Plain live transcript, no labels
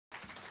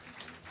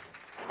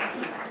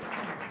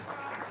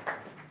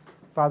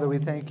Father, we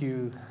thank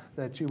you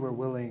that you were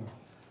willing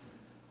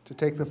to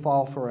take the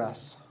fall for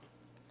us.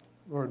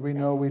 Lord, we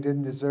know we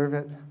didn't deserve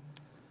it.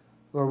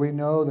 Lord, we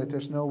know that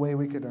there's no way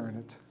we could earn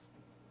it.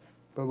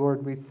 But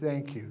Lord, we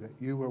thank you that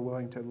you were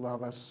willing to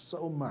love us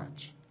so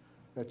much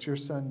that your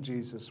Son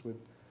Jesus would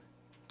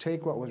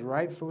take what was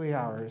rightfully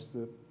ours,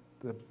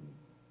 the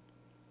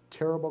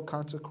terrible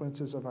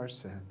consequences of our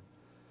sin,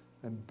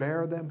 and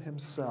bear them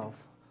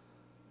himself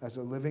as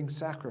a living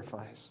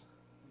sacrifice.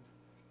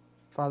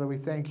 Father, we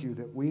thank you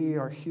that we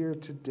are here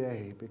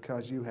today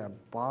because you have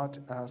bought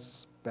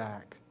us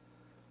back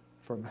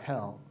from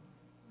hell,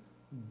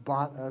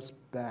 bought us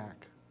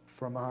back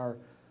from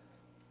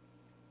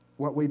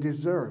what we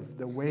deserve,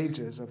 the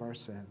wages of our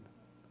sin.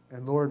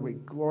 And Lord, we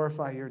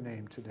glorify your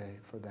name today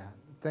for that.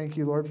 Thank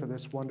you, Lord, for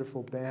this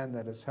wonderful band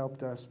that has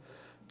helped us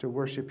to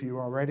worship you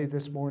already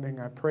this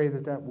morning. I pray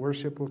that that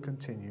worship will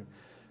continue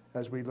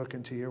as we look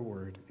into your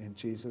word. In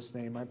Jesus'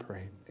 name I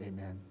pray.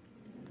 Amen.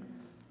 You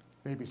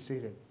may be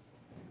seated.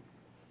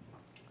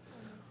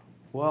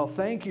 Well,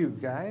 thank you,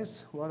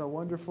 guys. What a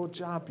wonderful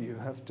job you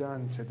have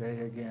done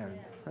today again.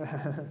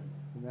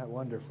 Isn't that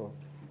wonderful?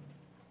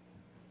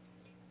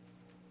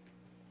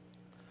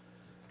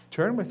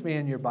 Turn with me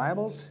in your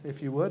Bibles,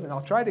 if you would, and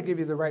I'll try to give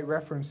you the right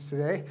reference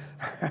today.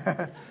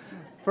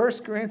 1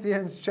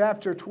 Corinthians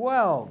chapter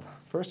 12.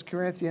 1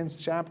 Corinthians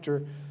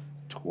chapter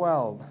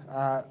 12.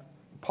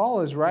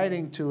 Paul is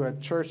writing to a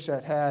church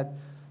that had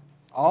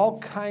all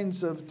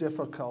kinds of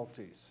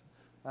difficulties.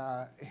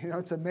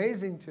 It's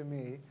amazing to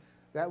me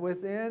that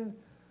within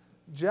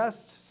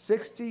just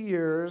 60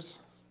 years,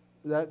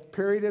 that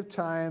period of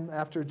time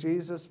after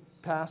Jesus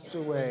passed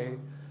away,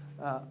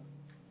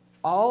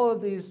 all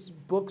of these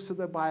books of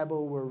the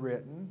Bible were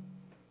written,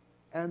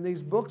 and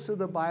these books of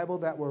the Bible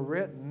that were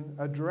written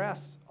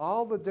address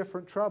all the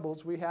different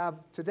troubles we have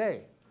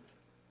today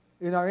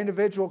in our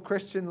individual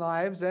Christian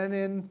lives and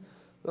in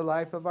the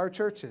life of our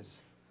churches,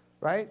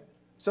 right?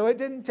 So it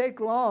didn't take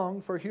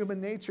long for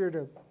human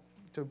nature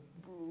to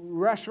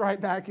rush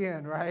right back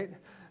in, right?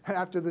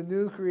 After the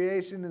new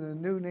creation and the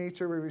new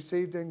nature we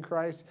received in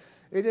Christ,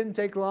 it didn't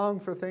take long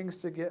for things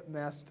to get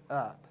messed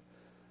up.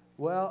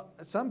 Well,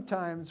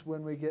 sometimes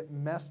when we get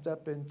messed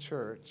up in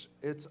church,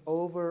 it's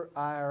over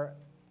our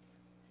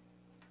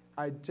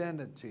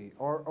identity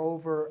or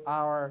over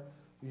our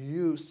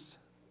use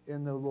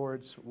in the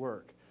Lord's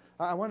work.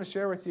 I want to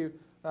share with you,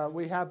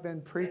 we have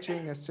been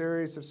preaching a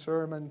series of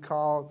sermons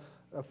called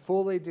A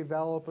Fully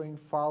Developing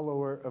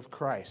Follower of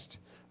Christ.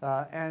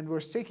 And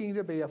we're seeking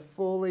to be a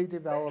fully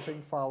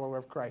developing follower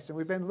of Christ. And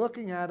we've been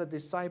looking at a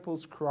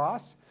disciple's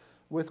cross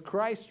with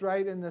Christ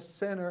right in the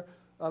center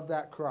of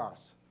that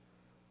cross.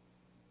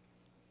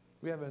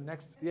 We have a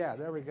next, yeah,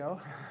 there we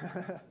go.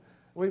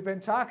 We've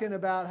been talking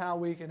about how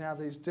we can have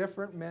these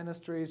different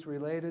ministries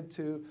related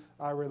to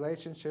our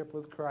relationship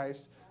with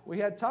Christ. We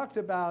had talked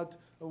about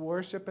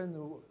worship and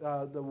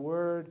the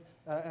Word.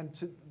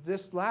 And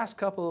this last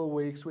couple of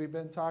weeks, we've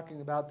been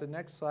talking about the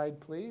next slide,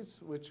 please,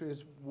 which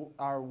is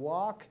our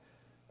walk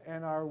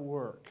and our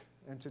work.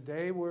 And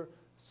today we're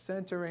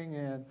centering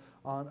in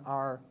on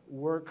our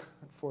work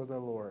for the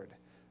Lord.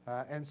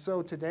 And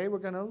so today we're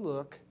going to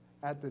look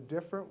at the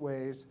different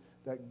ways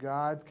that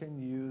God can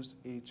use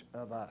each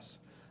of us.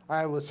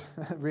 I was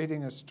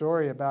reading a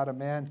story about a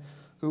man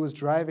who was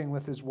driving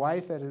with his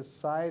wife at his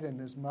side and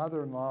his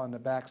mother-in-law in the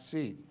back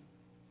seat.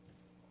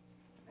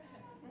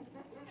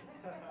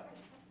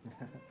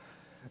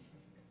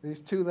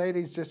 These two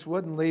ladies just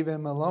wouldn't leave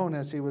him alone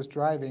as he was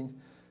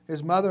driving.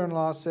 His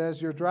mother-in-law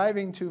says, "You're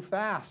driving too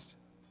fast."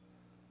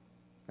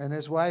 And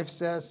his wife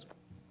says,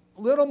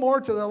 "A little more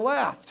to the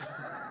left."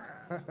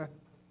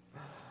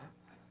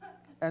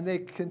 And they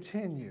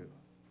continue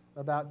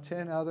about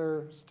 10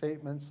 other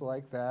statements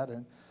like that.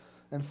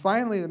 And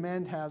finally, the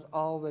man has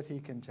all that he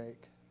can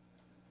take.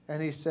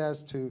 And he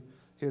says to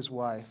his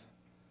wife,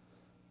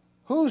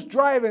 "Who's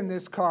driving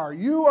this car,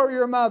 you or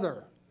your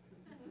mother?"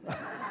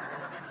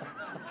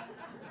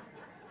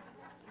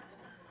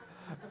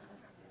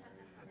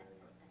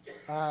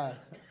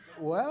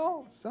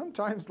 Well,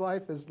 sometimes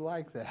life is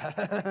like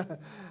that.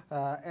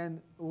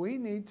 And we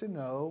need to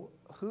know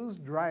who's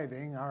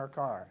driving our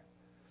car.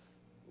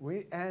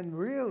 And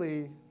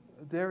really,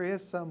 there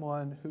is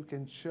someone who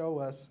can show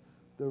us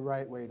the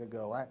right way to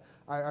go.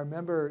 I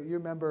remember, you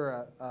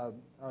remember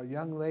a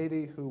young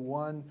lady who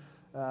won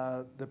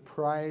the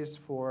prize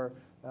for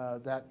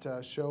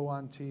that show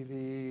on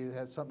TV. It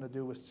had something to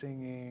do with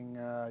singing.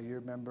 You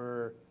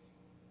remember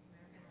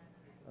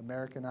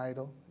American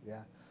Idol?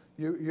 Yeah.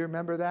 You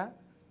remember that?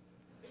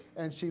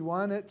 And she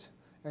won it,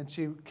 and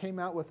she came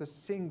out with a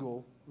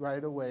single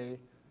right away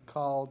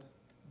called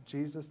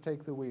 "Jesus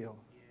Take the Wheel."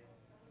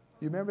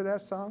 You remember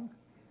that song?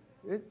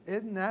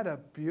 Isn't that a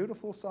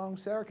beautiful song?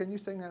 Sarah, can you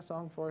sing that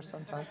song for us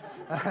sometime?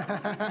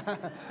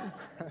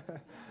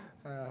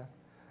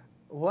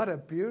 What a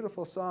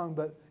beautiful song,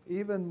 but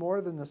even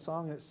more than the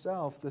song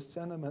itself, the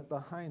sentiment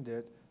behind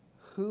it,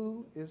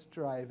 who is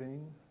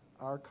driving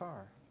our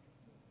car?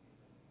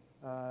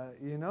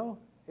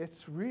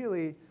 It's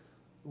really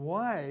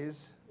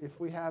wise if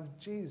we have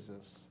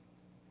Jesus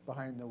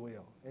behind the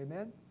wheel.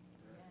 Amen?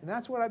 And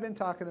that's what I've been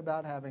talking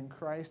about, having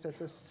Christ at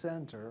the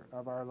center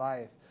of our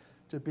life.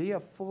 To be a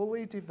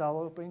fully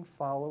developing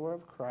follower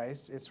of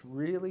Christ, it's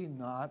really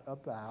not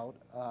about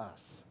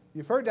us.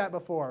 You've heard that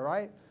before,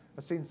 right?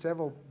 I've seen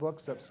several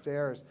books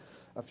upstairs,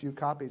 a few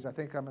copies. I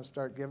think I'm going to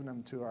start giving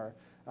them to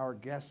our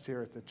guests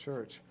here at the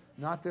church.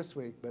 Not this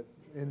week, but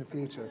in the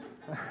future.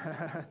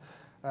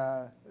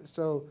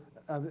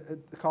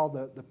 Called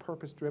The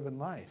Purpose-Driven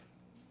Life.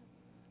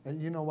 And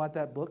you know what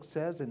that book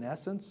says in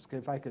essence?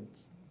 If I could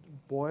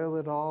boil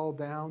it all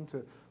down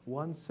to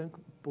one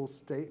simple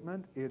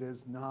statement, it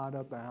is not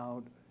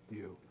about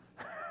you.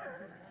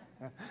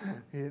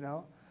 You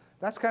know?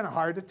 That's kind of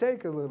hard to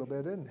take a little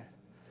bit, isn't it?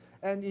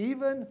 And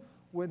even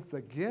with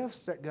the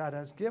gifts that God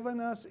has given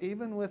us,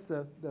 even with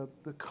the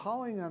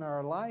calling on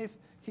our life,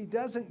 He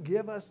doesn't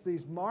give us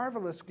these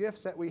marvelous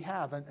gifts that we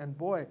have. And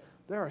boy,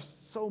 there is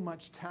so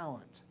much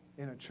talent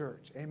in a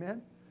church.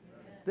 Amen?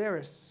 There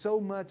is so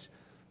much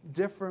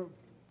different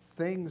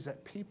things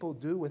that people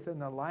do within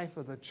the life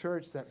of the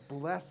church that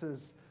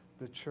blesses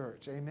the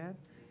church. Amen?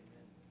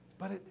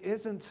 But it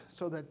isn't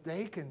so that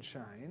they can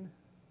shine.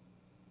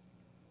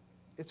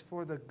 It's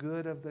for the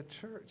good of the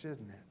church,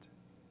 isn't it?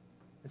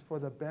 It's for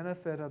the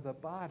benefit of the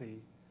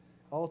body.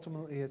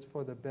 Ultimately, it's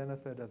for the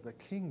benefit of the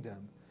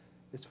kingdom.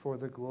 It's for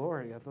the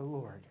glory of the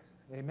Lord.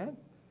 Amen?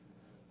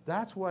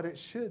 That's what it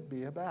should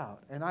be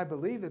about. And I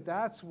believe that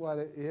that's what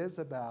it is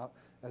about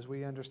as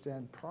we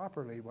understand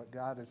properly what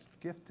God has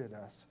gifted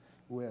us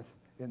with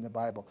in the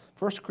Bible.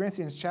 1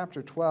 Corinthians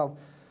chapter 12.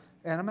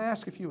 And I'm going to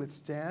ask if you would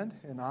stand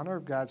in honor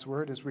of God's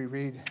word as we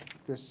read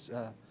these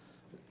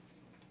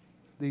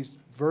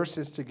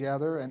verses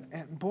together.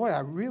 And boy, I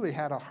really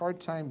had a hard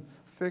time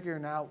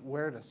figuring out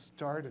where to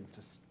start and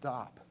to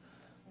stop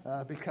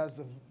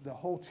because the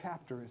whole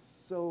chapter is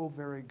so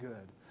very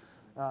good.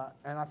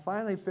 And I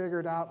finally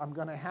figured out I'm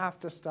going to have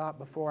to stop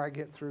before I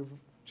get through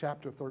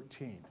chapter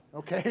 13.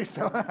 Okay,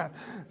 so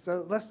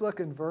let's look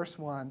in verse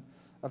 1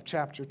 of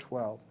chapter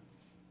 12.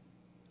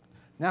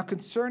 Now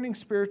concerning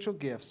spiritual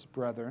gifts,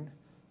 brethren,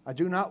 I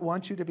do not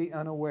want you to be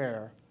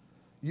unaware.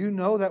 You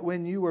know that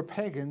when you were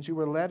pagans, you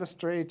were led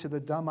astray to the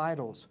dumb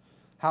idols,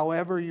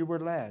 however you were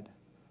led.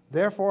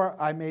 Therefore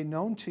I made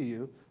known to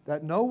you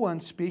that no one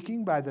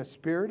speaking by the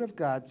Spirit of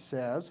God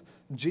says,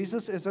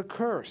 Jesus is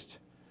accursed,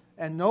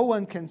 and no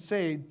one can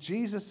say,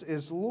 Jesus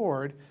is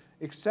Lord,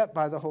 except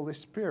by the Holy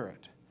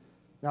Spirit.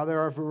 Now there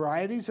are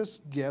varieties of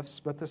gifts,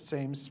 but the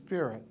same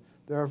Spirit.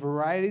 There are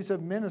varieties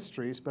of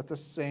ministries, but the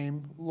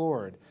same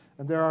Lord.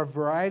 And there are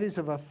varieties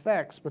of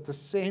effects, but the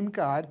same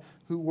God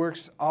who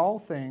works all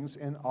things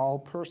in all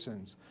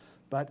persons.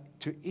 But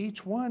to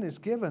each one is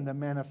given the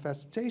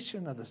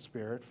manifestation of the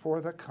Spirit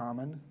for the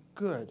common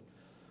good.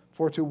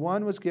 For to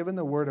one was given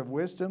the word of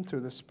wisdom through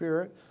the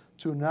Spirit,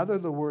 to another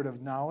the word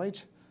of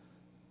knowledge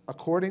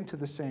according to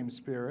the same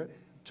Spirit,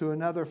 to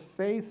another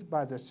faith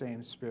by the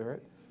same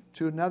Spirit,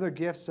 to another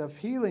gifts of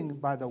healing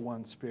by the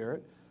one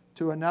Spirit,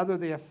 to another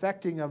the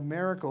effecting of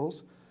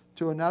miracles,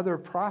 to another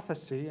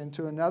prophecy, and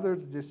to another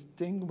the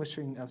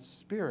distinguishing of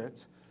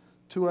spirits,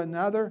 to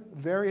another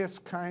various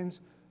kinds,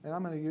 and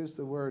I'm going to use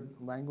the word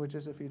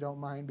languages if you don't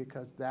mind,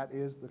 because that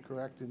is the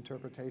correct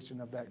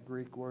interpretation of that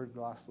Greek word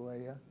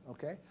glossolalia,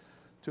 okay?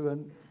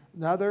 To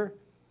another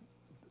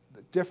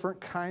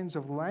different kinds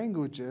of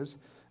languages,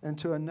 and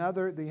to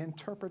another the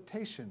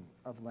interpretation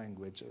of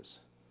languages.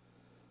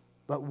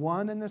 But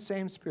one and the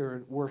same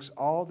Spirit works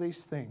all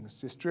these things,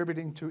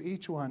 distributing to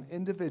each one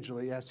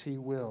individually as He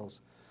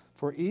wills.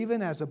 For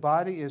even as a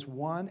body is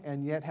one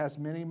and yet has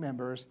many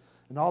members,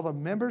 and all the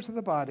members of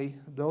the body,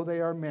 though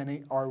they are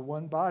many, are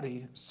one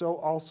body, so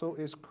also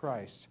is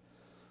Christ.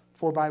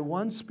 For by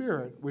one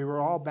Spirit we were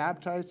all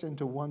baptized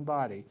into one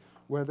body,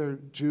 whether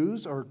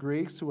Jews or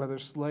Greeks, whether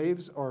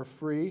slaves or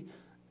free,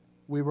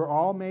 we were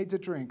all made to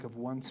drink of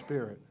one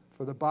Spirit.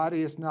 For the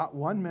body is not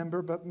one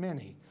member, but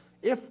many.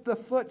 If the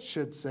foot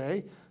should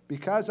say,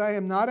 because I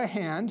am not a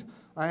hand,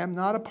 I am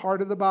not a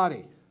part of the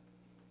body,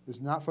 is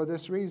not for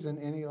this reason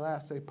any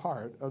less a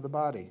part of the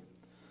body.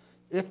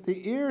 If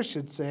the ear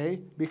should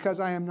say, because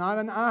I am not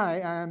an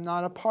eye, I am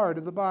not a part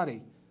of the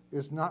body,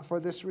 is not for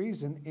this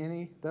reason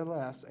any the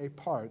less a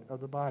part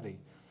of the body.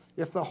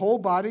 If the whole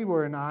body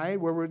were an eye,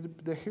 where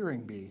would the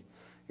hearing be?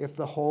 If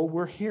the whole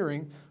were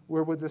hearing,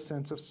 where would the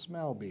sense of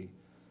smell be?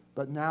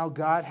 But now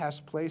God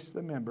has placed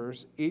the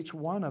members, each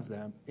one of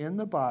them, in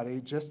the body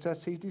just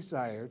as He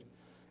desired.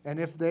 And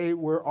if they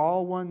were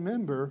all one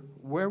member,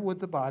 where would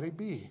the body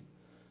be?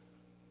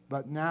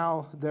 But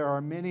now there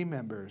are many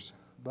members,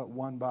 but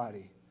one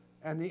body.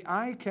 And the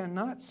eye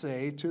cannot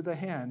say to the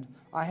hand,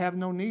 I have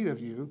no need of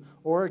you,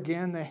 or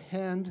again the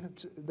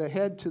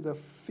head to the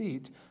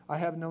feet, I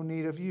have no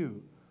need of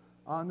you.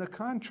 On the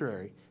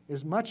contrary, it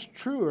is much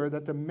truer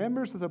that the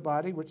members of the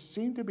body which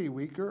seem to be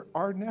weaker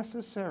are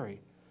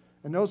necessary.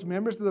 And those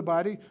members of the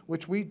body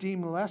which we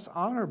deem less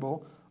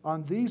honorable,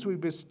 on these we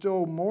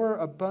bestow more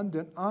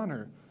abundant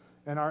honor.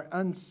 And our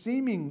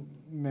unseeming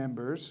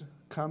members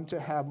come to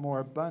have more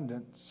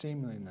abundant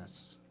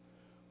seemliness,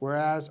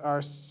 whereas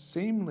our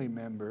seemly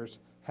members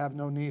have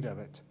no need of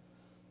it.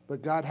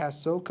 But God has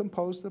so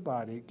composed the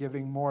body,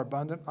 giving more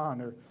abundant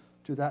honor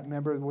to that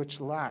member which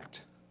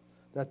lacked,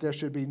 that there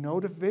should be no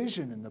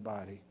division in the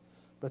body,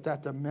 but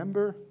that the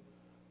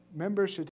members should